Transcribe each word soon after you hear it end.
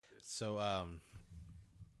So,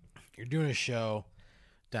 you're doing a show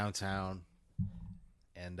downtown,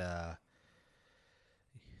 and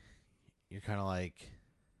you're kind of like,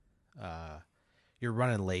 you're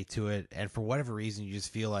running late to it, and for whatever reason, you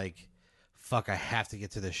just feel like, fuck, I have to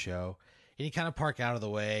get to this show. And you kind of park out of the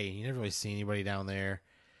way, and you never really see anybody down there.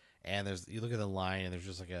 And you look at the line, and there's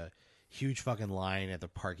just like a huge fucking line at the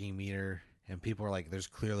parking meter, and people are like, there's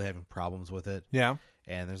clearly having problems with it. Yeah.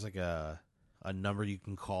 And there's like a number you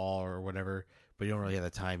can call or whatever, but you don't really have the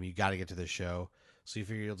time. You got to get to the show. So you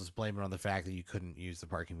figure you'll just blame it on the fact that you couldn't use the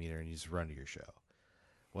parking meter and you just run to your show.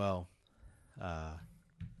 Well,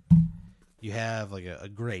 you have like a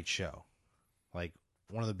great show, like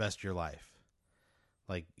one of the best of your life.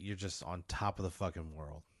 Like you're just on top of the fucking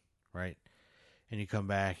world, right? And you come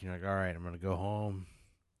back and you're like, all right, I'm going to go home.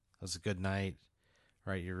 It was a good night,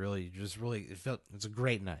 right? It's a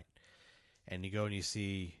great night. And you go and you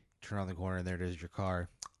turn on the corner and there it is, your car.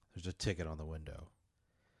 There's a ticket on the window.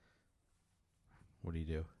 What do you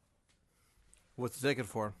do? What's the ticket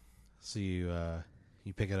for? So you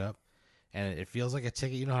pick it up, and it feels like a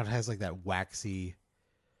ticket. You know how it has like that waxy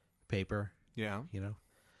paper? Yeah. You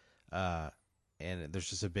know? And there's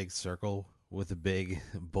just a big circle with a big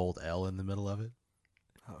bold L in the middle of it.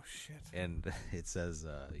 Oh, shit. And it says,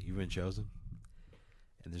 you've been chosen.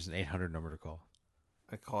 And there's an 800 number to call.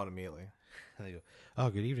 I call it immediately. And they go, oh,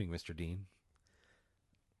 good evening, Mr. Dean.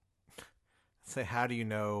 Say, how do you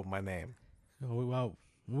know my name? Oh, well,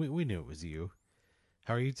 we knew it was you.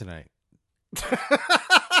 How are you tonight?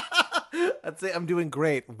 I'd say I'm doing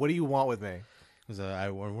great. What do you want with me? I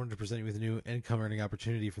wanted to present you with a new income earning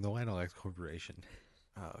opportunity from the Landelax Corporation.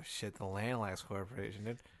 Oh, shit. The Landlax Corporation,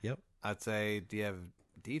 dude. Yep. I'd say, do you have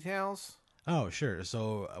details? Oh, sure.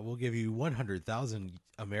 So we'll give you 100,000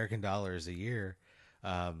 American dollars a year,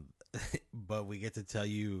 but we get to tell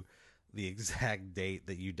you the exact date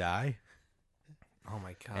that you die. Oh,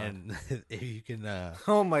 my God. And if you can,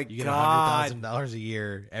 oh, my you get God. $100,000 a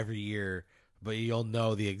year every year, but you'll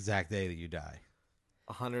know the exact day that you die.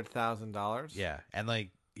 $100,000? Yeah. And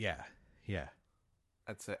yeah.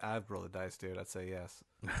 I'd say I'd roll the dice, dude. I'd say yes.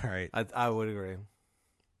 All right. I would agree.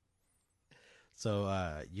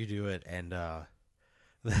 So you do it, and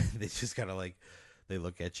they just kind of like they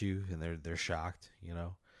look at you and they're shocked. You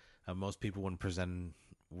know, most people when presented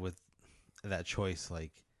with that choice,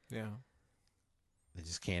 like yeah, they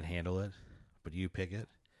just can't handle it. But you pick it,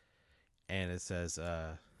 and it says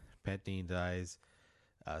Pat Dean dies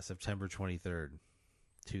September 23rd,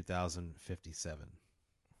 2057.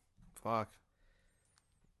 Fuck.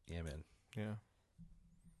 Yeah, man. Yeah.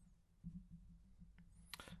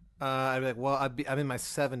 I'd be like, well, I'm in my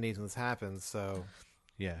 70s when this happens, so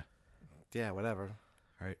Yeah, whatever.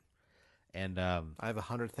 right. And I have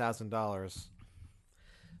 $100,000.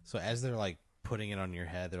 so as they're like putting it on your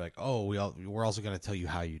head, they're like, "Oh, we're also going to tell you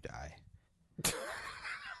how you die." Right?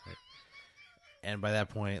 And by that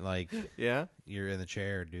point, like, Yeah, you're in the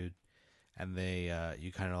chair, dude, and they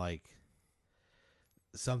you kind of like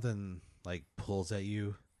something like pulls at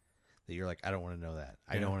you that you're like, I don't want to know that.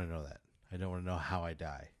 I don't want to know that. I don't want to know how I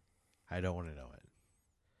die. I don't want to know it.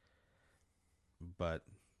 But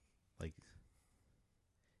like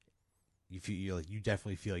you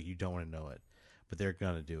definitely feel like you don't want to know it, but they're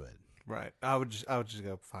gonna do it. right. I would just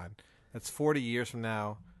go, fine. That's 40 years from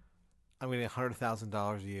now. I'm getting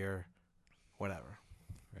 $100,000 a year, whatever.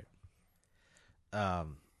 Right.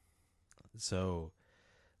 So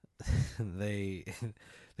they're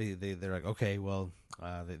like, okay, well,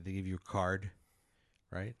 they give you a card,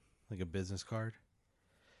 right? Like a business card.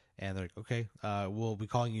 And they're like, okay, we'll be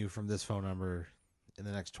calling you from this phone number in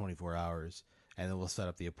the next 24 hours, and then we'll set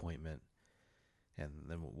up the appointment, and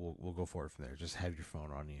then we'll go forward from there. Just have your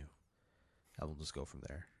phone on you, and we'll just go from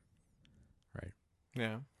there, right?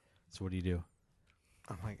 Yeah. So what do you do?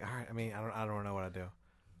 I'm like, all right. I mean, I don't know what I'd do.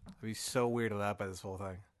 I'd be so weirded out by this whole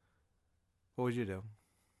thing. What would you do?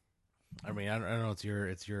 I mean, I don't know.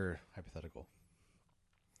 It's your hypothetical.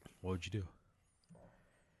 What would you do?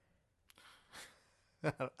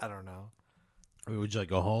 I don't know. I mean, would you like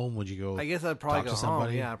go home? Would you go? I guess I'd probably talk go to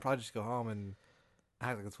somebody? home. Yeah, I'd probably just go home and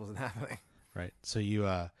act like this wasn't happening. Right. So you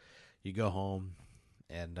go home,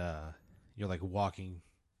 and you're like walking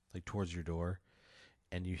like towards your door,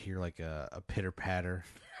 and you hear like a pitter patter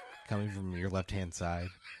coming from your left hand side,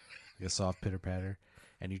 like a soft pitter patter,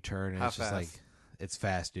 and you turn and How it's just fast? like it's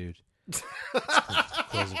fast, dude. It's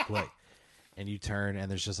close it quick, and you turn and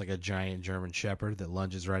there's just like a giant German Shepherd that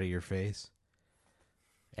lunges right at your face,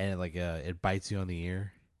 and it bites you on the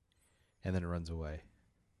ear, and then it runs away.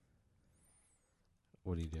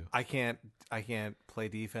 What do you do? I can't play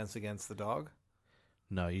defense against the dog.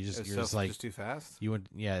 No, It was you're so just like just too fast. you went.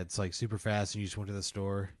 Yeah, it's like super fast, and you just went to the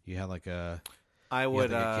store. You had like a I you had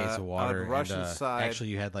would like a case of I would water, rush and inside. actually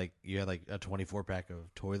you had like a 24 pack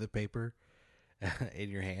of toilet paper in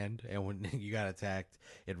your hand, and when you got attacked,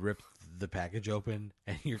 it ripped the package open,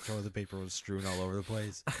 and your toilet paper was strewn all over the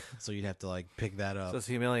place. So you'd have to like pick that So up it's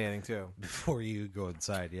humiliating too. before you go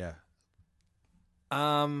inside. Yeah,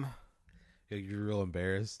 Um, you're real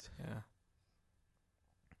embarrassed. yeah.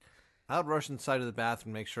 I would rush inside to the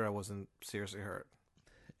bathroom, make sure I wasn't seriously hurt.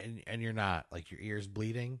 And you're not, like, your ear's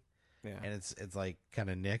bleeding, Yeah. and it's like kind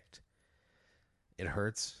of nicked. It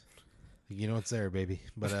hurts. You know it's there, baby,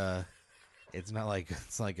 but it's not like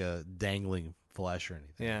it's like a dangling flesh or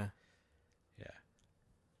anything. Yeah.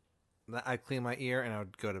 Yeah. I'd clean my ear and I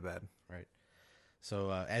would go to bed. Right.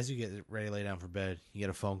 So as you get ready to lay down for bed, you get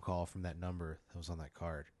a phone call from that number that was on that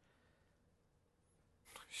card.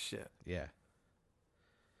 Shit. Yeah.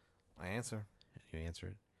 I answer. You answer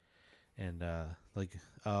it. And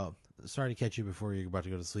sorry to catch you before you're about to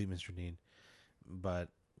go to sleep, Mr. Dean, but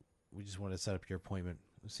we just want to set up your appointment.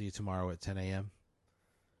 We'll see you tomorrow at 10 a.m.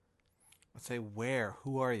 I'd say, where?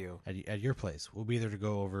 Who are you? At your place. We'll be there to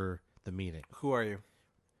go over the meeting. Who are you?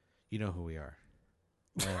 You know who we are.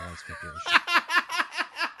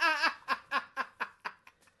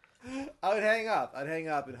 I would hang up. I'd hang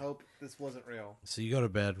up and hope this wasn't real. So you go to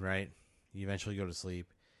bed, right? You eventually go to sleep,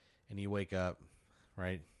 and you wake up,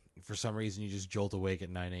 right? For some reason, you just jolt awake at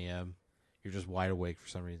 9 a.m. You're just wide awake for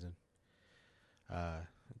some reason.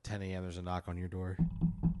 10 a.m., there's a knock on your door.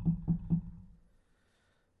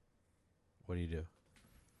 What do you do?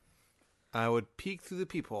 I would peek through the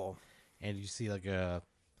peephole. And you see like a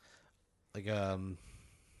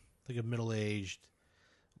middle-aged,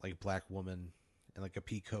 like, black woman in like a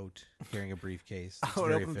pea coat carrying a briefcase. I It's would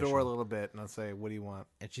very open the official. door a little bit and I'd say, what do you want?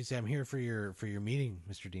 And she'd say, "I'm here for your meeting,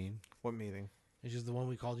 Mr. Dean." What meeting? It's just the one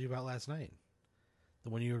we called you about last night. The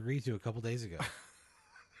one you agreed to a couple days ago.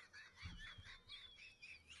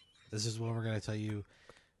 This is when we're going to tell you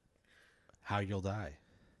how you'll die.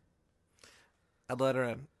 I'd let her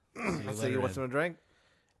in. So you I'd let say, her you want in. some to drink?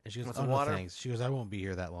 And she goes, Want "Oh, some no, water?" thanks." She goes, "I won't be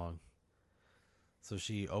here that long." So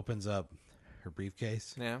she opens up her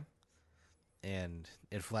briefcase, Yeah. and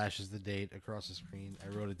it flashes the date across the screen. I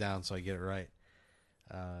wrote it down so I get it right.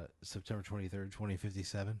 September 23rd,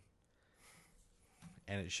 2057.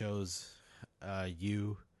 And it shows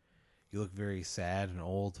you look very sad and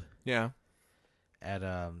old Yeah. at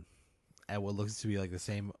what looks to be like the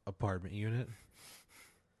same apartment unit.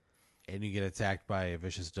 And you get attacked by a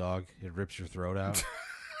vicious dog. It rips your throat out,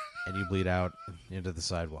 and you bleed out into the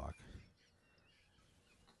sidewalk.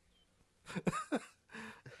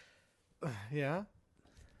 Yeah.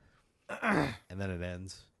 And then it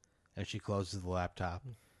ends, and she closes the laptop,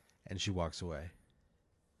 and she walks away.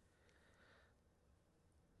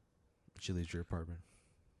 She leaves your apartment.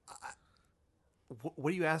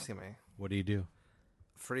 What are you asking me? What do you do?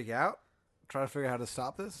 Freak out? Try to figure out how to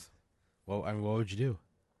stop this? Well, I mean, what would you do?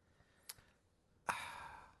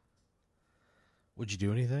 Would you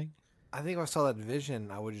do anything? I think if I saw that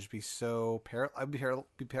vision, I would just be so I'd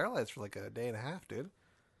be paralyzed for like a day and a half, dude.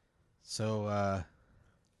 So,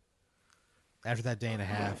 after that day and a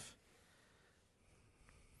half,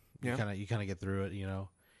 Yeah. you kind of get through it, you know,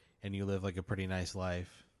 and you live like a pretty nice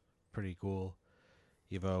life, pretty cool.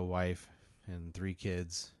 You have a wife and 3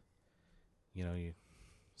 kids, you know, you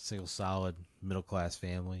single solid middle class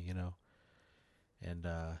family, you know, and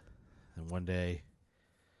one day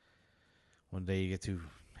you get too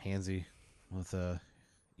handsy with a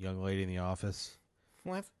young lady in the office.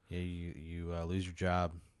 What? Yeah, you lose your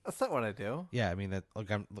job. That's not what I do. Yeah, I mean that. Look,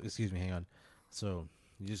 excuse me, hang on. So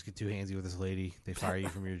you just get too handsy with this lady. They fire you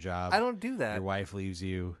from your job. I don't do that. Your wife leaves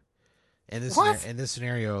you. In this What? in this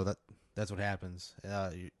scenario, that's what happens.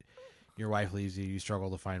 Your wife leaves you. You struggle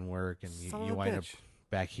to find work, and Son of you a wind up bitch.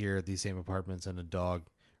 back here at these same apartments, and a dog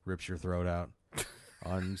rips your throat out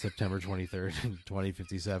on September 23rd,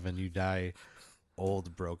 2057. You die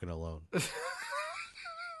old, broken, alone.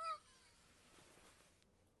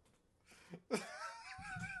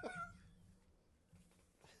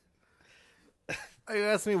 Are you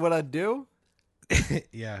asking me what I'd do?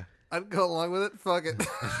 Yeah. I'd go along with it. Fuck it.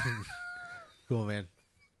 Cool, man.